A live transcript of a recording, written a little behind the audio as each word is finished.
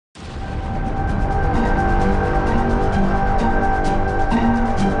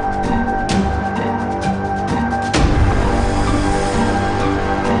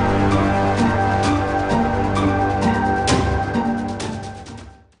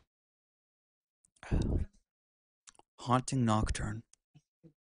Haunting Nocturne.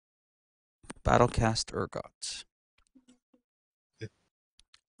 Battlecast Urgots.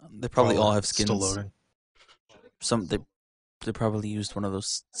 They probably all have Still skins. loading. They probably used one of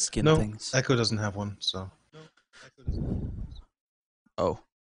those skin No, things. Echo doesn't have one, so. Oh.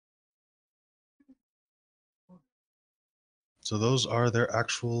 So those are their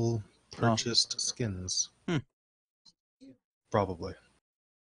actual purchased skins. Hmm. Probably.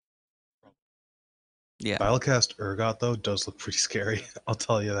 Yeah. Battlecast Urgot, though, does look pretty scary. I'll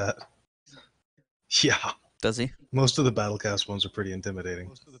tell you that. Yeah. Does he? Most of the Battlecast ones are pretty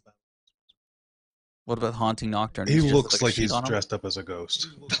intimidating. What about Haunting Nocturne? He Does just looks look like a like sheet he's on him? dressed up as a ghost.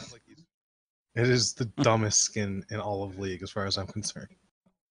 It is the dumbest skin in all of League, as far as I'm concerned.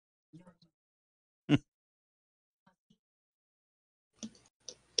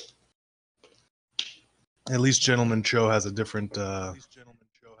 At least Gentleman Cho has a different a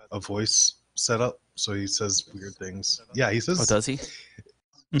voice setup, so he says weird things. Yeah, he Oh, says. does he?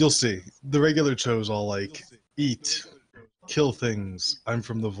 You'll see. The regular Cho's all like, eat, kill things. I'm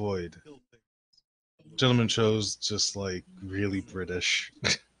from the void. Gentleman Cho's just like really British.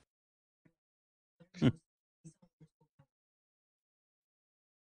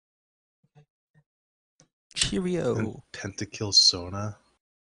 Cheerio. And Pentakill Sona.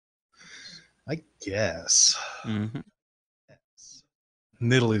 I guess. Mm-hmm.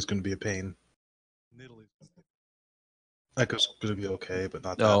 Nidalee's going to be a pain. Echo's going to be okay, but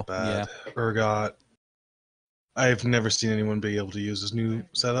not that bad. Yeah. Urgot. I've never seen anyone be able to use his new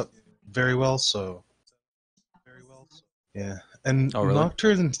setup very well, so. Yeah. And Oh, really?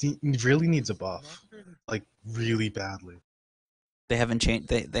 Nocturne really needs a buff. Like, really badly. They haven't changed.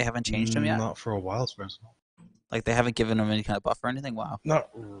 They haven't changed him yet. Not for a while, as far as I know. Like they haven't given him any kind of buff or anything. Wow. Not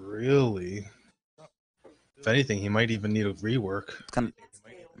really. If anything, he might even need a rework. It's kind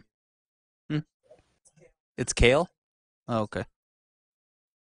of. It's Kayle. Oh, okay.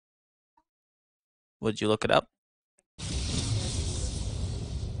 Would you look it up?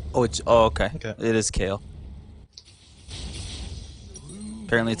 Oh, it's okay. It is Kayle.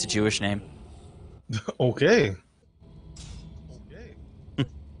 Apparently, it's a Jewish name. Okay.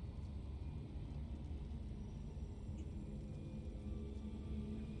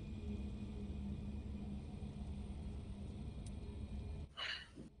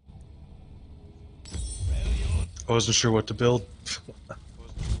 I wasn't sure what to build.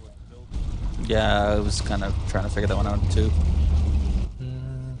 Yeah, I was kind of trying to figure that one out too.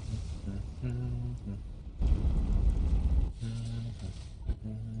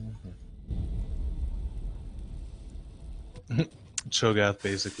 Cho'Gath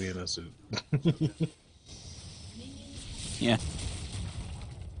basically in a suit. Yeah.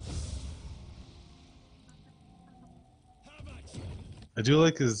 I do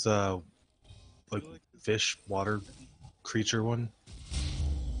like his like fish water creature one.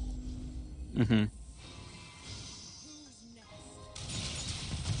 Mm-hmm.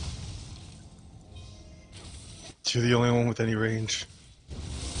 You're the only one with any range.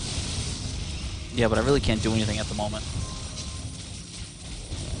 Yeah, but I really can't do anything at the moment.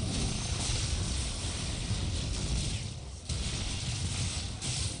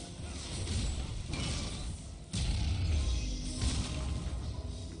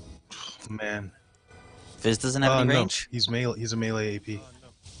 Man. Fizz doesn't have any range? No. He's a melee AP.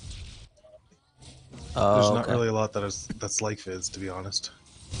 Oh, There's not really a lot that's like Fizz, to be honest.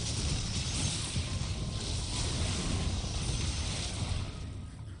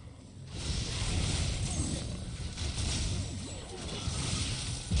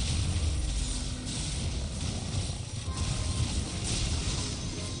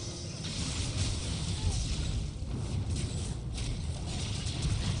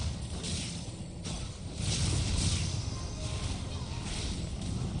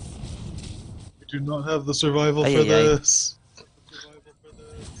 Do not have the survival for this.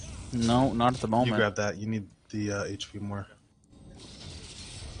 No, not at the moment. You grab that. You need the HP more.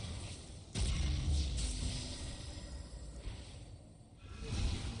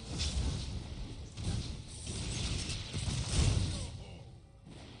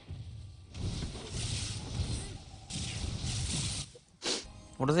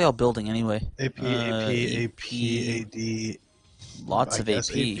 What are they all building anyway? AP, AD. Lots of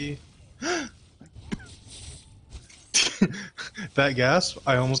AP. That gas,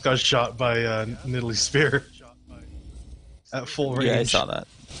 I almost got shot by Nidalee Spear at full range. Yeah, I saw that.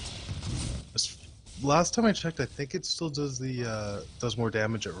 Last time I checked, I think it still does the does more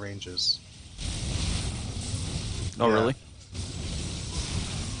damage at ranges. Oh, yeah. Really?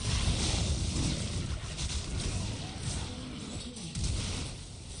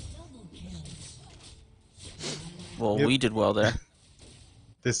 Well, Yep. we did well there.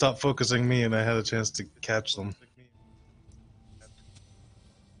 They stopped focusing me, and I had a chance to catch them.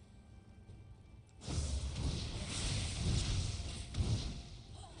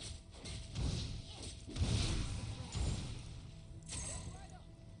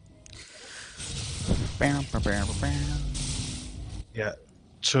 Bam, bam, bam, bam. Yeah,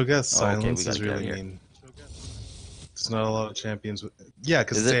 Cho'Gath's silence we gotta is get out really of here. mean. There's not a lot of champions with. Yeah,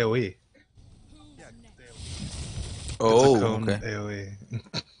 because Is it's it? AOE. It's a Oh, cone okay. AOE.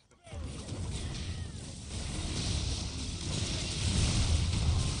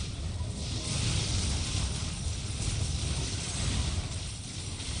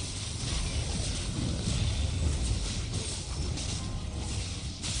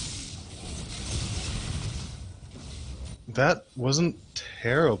 That wasn't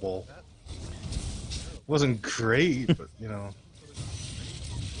terrible. Wasn't great, but you know,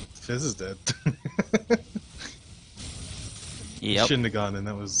 Fizz is dead. He Yep. shouldn't have gone in.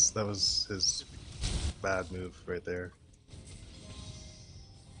 That was his bad move right there.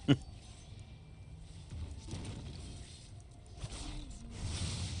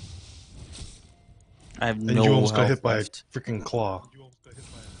 I have And you no almost got hit health by a left. freaking claw.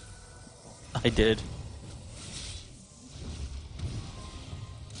 I did.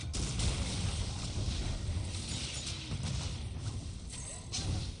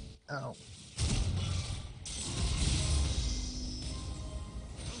 Ow.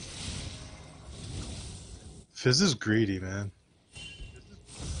 Fizz is greedy, man.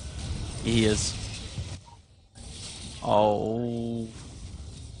 He is. Oh.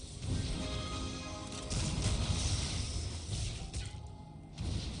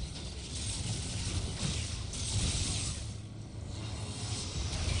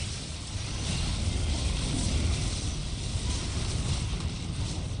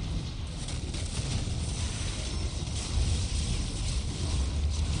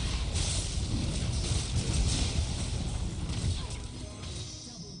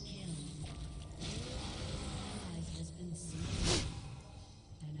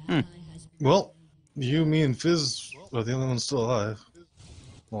 Well, you, me, and Fizz are the only ones still alive.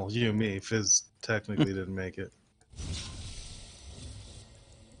 Well, you, me, Fizz technically didn't make it.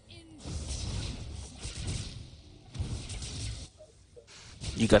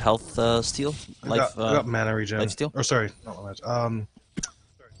 You got health steal? I got mana regen. Life steal? Or sorry, not mana.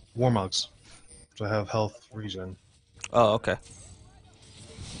 Warmugs. So I have health regen. Oh, okay.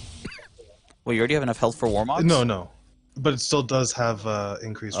 Well, you already have enough health for Warmogs? No. But it still does have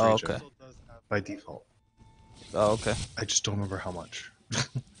increased Oh, regen okay. by default. Oh, okay. I just don't remember how much.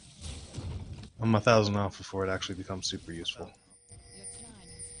 I'm 1,000 off before it actually becomes super useful.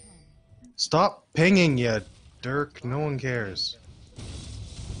 Stop pinging, you Dirk. No one cares.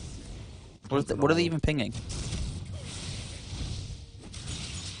 What are they even pinging?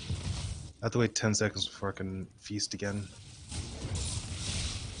 I have to wait 10 seconds before I can feast again.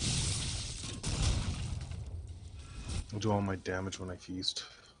 I'll do all my damage when I feast.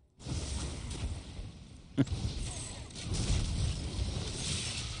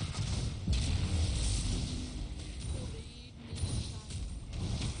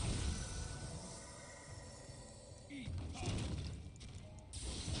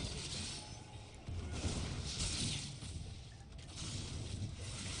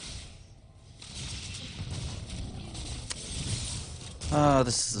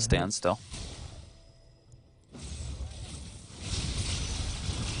 This is a standstill.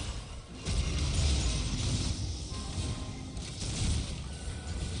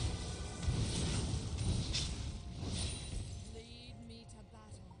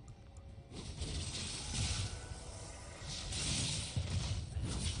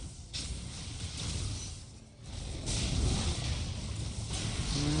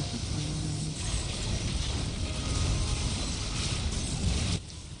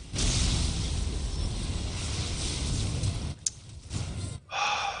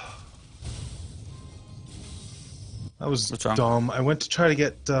 That was What's wrong? dumb. I went to try to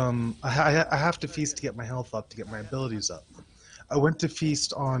get. I have to feast to get my health up, to get my abilities up. I went to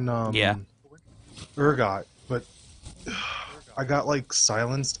feast on Yeah. Urgot, but I got like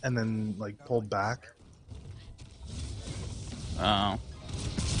silenced and then like pulled back. Oh.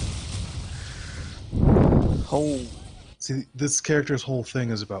 Oh. See, this character's whole thing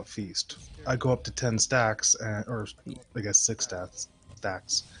is about feast. I go up to 10 stacks, or I guess 6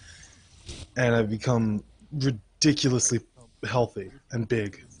 stacks, and I become ridiculously healthy and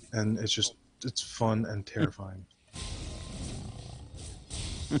big, and it's fun and terrifying.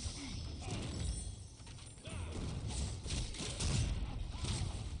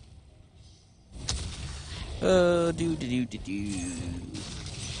 Do do do do do.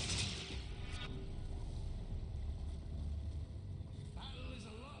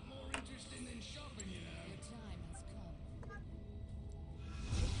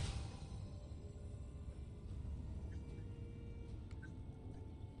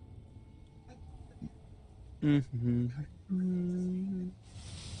 Mm-hmm.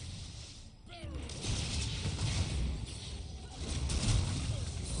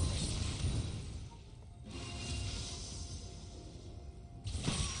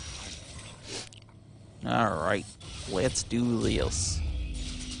 All right, let's do this.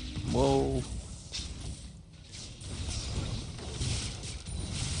 Whoa.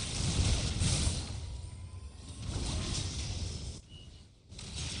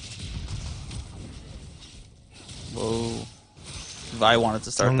 Whoa. I wanted to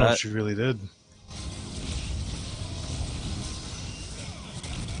I start don't know if that. she really did.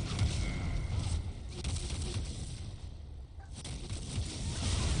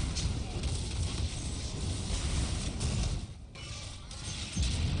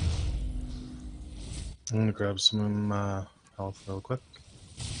 I'm gonna grab some health real quick.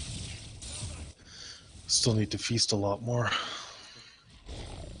 Still need to feast a lot more.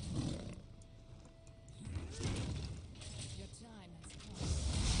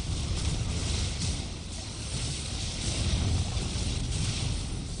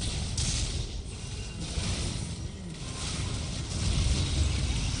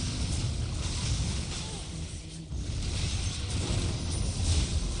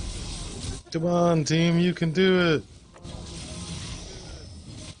 Come on, team, you can do it!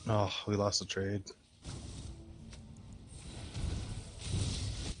 Oh, we lost the trade.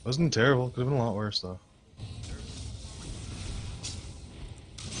 Wasn't terrible, could have been a lot worse though.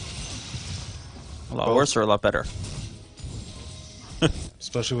 A lot Both. worse or a lot better?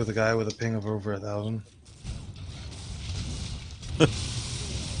 Especially with a guy with a ping of over 1,000.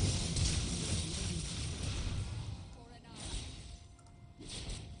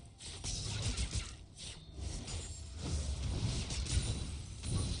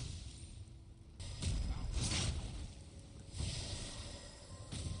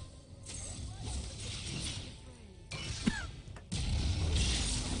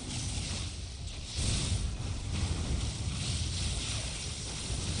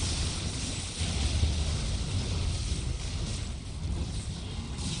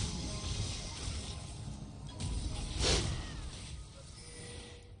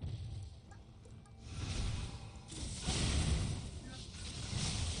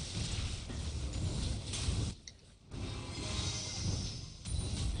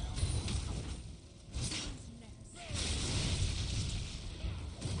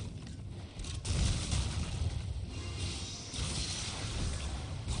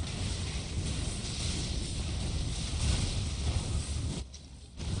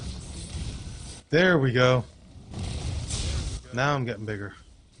 There we go. Now I'm getting bigger.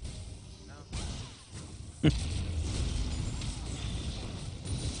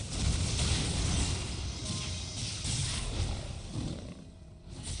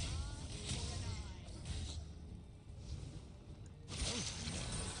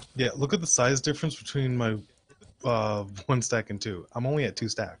 Yeah, look at the size difference between my 1 stack and 2. I'm only at 2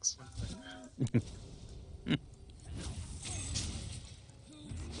 stacks.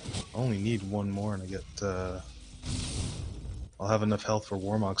 I only need 1 more and I get I'll have enough health for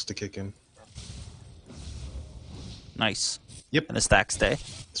Warmogs to kick in. Nice. Yep. And the stacks stay.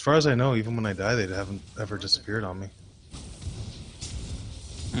 As far as I know, even when I die, they haven't ever disappeared on me.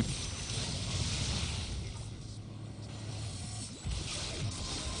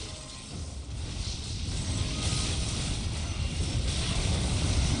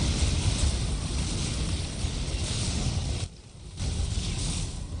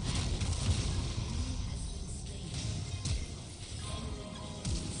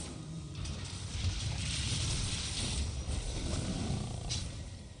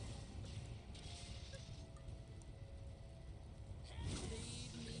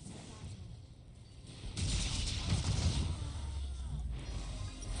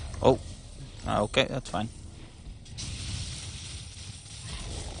 Oh. Okay, that's fine.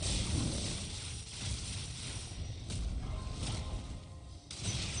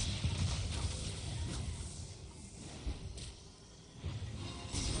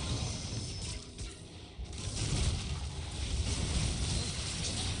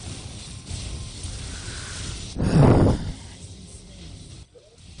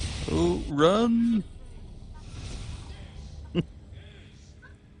 Oh, run!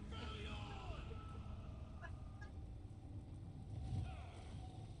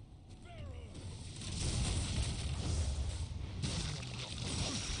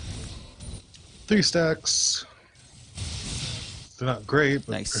 3 stacks. They're not great,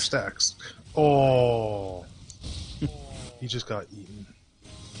 but Nice. they're stacks. Oh, he just got eaten.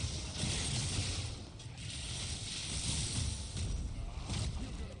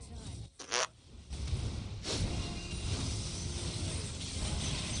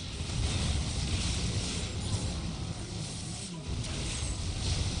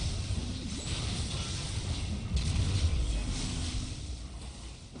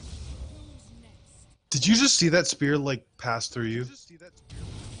 Did you just see that spear like pass through you?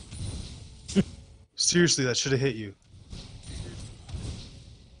 Seriously, that should have hit you.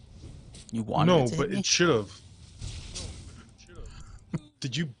 You wanted No, it to but hit me? it should have.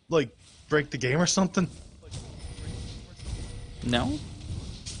 Did you like break the game or something? No?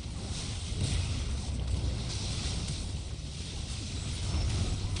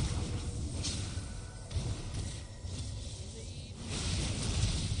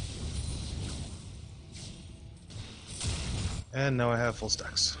 And now I have full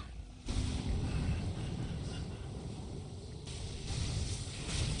stacks.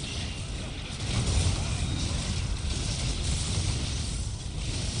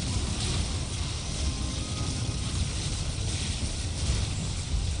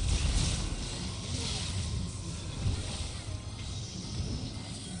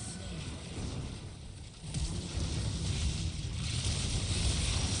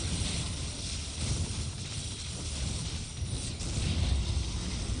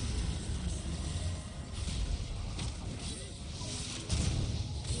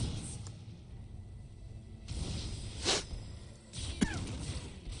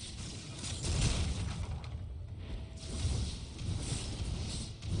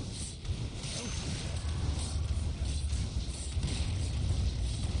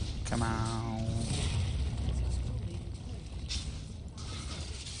 Come on.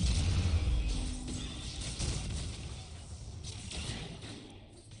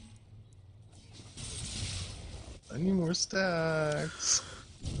 I need more stacks.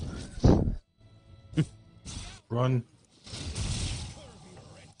 Run.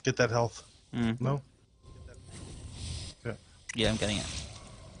 Get that health. Mm. No? Okay. Yeah, I'm getting it.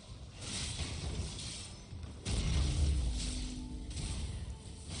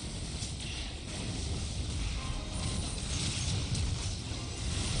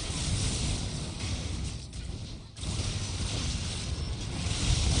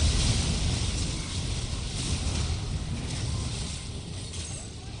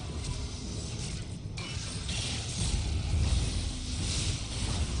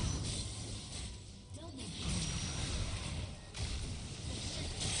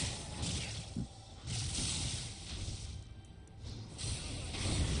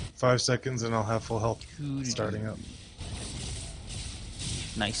 Five seconds and I'll have full health starting up.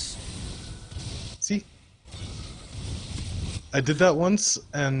 Nice. See? I did that once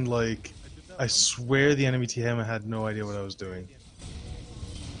and like I swear the enemy TM had no idea what I was doing.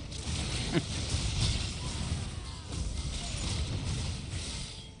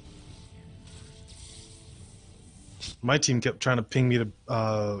 My team kept trying to ping me to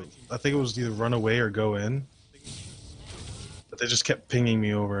I think it was either run away or go in. But they just kept pinging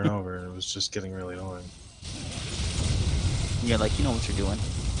me over and over and it was just getting really annoying. You're like, you know what you're doing.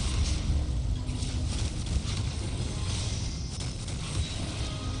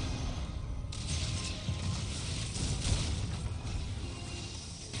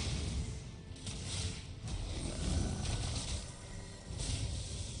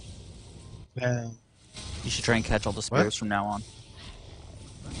 Yeah. You should try and catch all the What? spears from now on.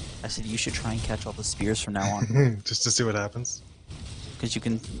 I said you should try and catch all the spears from now on, Just to see what happens. because you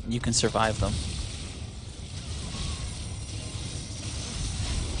can survive them.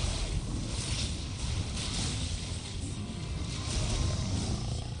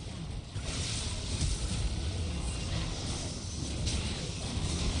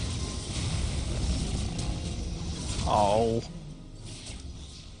 Oh.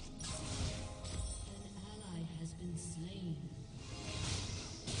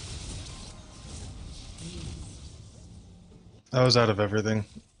 I was out of everything.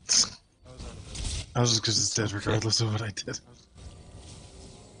 I was just because it's dead Okay. regardless of what I did.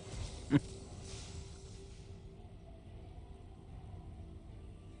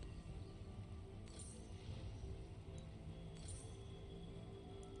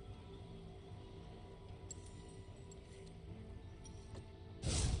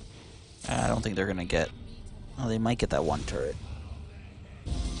 I don't think they're gonna get. Oh, they might get that one turret.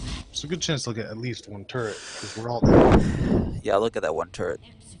 There's a good chance they'll get at least one turret, because we're all dead. Yeah, look at that one turret.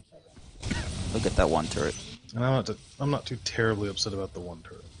 Look at that one turret. And I'm not too terribly upset about the one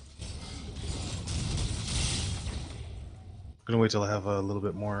turret. gonna wait till I have a little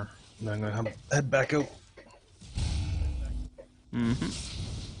bit more, and then I'm gonna head back out. Mm-hmm.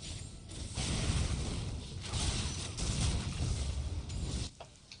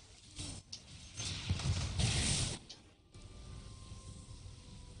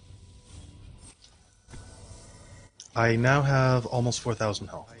 I now have almost 4,000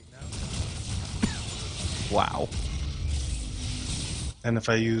 health. Wow. And if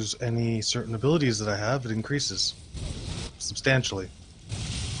I use any certain abilities that I have, it increases substantially.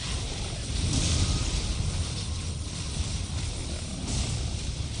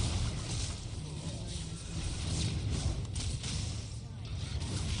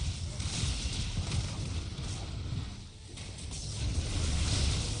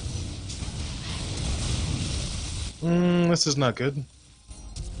 This is not good.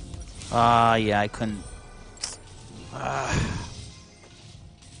 Yeah, I couldn't.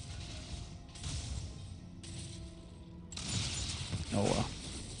 Oh well.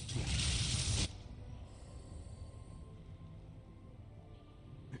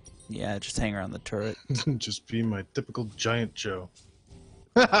 Yeah, just hang around the turret. Just be my typical giant Joe.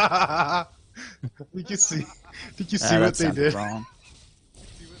 Did you see? Did you see what That they sounded did? wrong.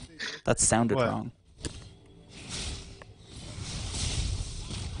 That sounded What? wrong.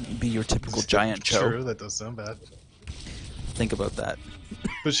 Be your typical giant Joe. True, that does sound bad. Think about that.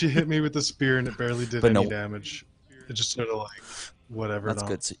 But she hit me with the spear and it barely did But any no. damage. It just sort of like whatever. That's now.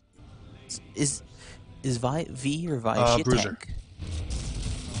 good. So, is V or Vi she a Bruiser. tank?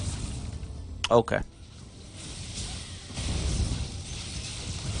 Okay.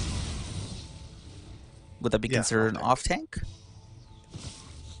 Would that be Yeah, considered an off off tank?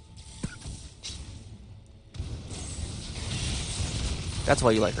 That's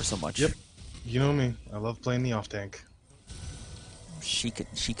why you like her so much. Yep. You know me. I love playing the off tank. She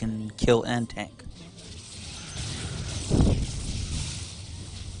can kill and tank.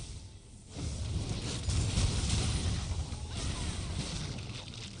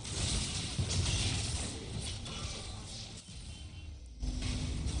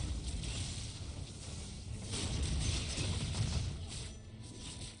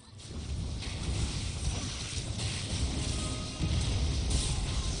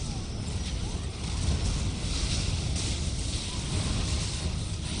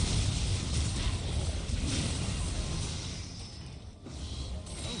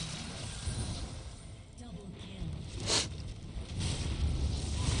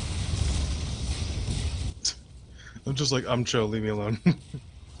 I'm just like, I'm chill, leave me alone.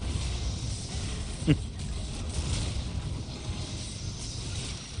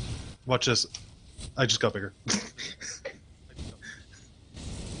 Watch this. I just got bigger.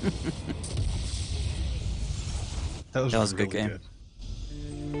 That was That was a really good game. good.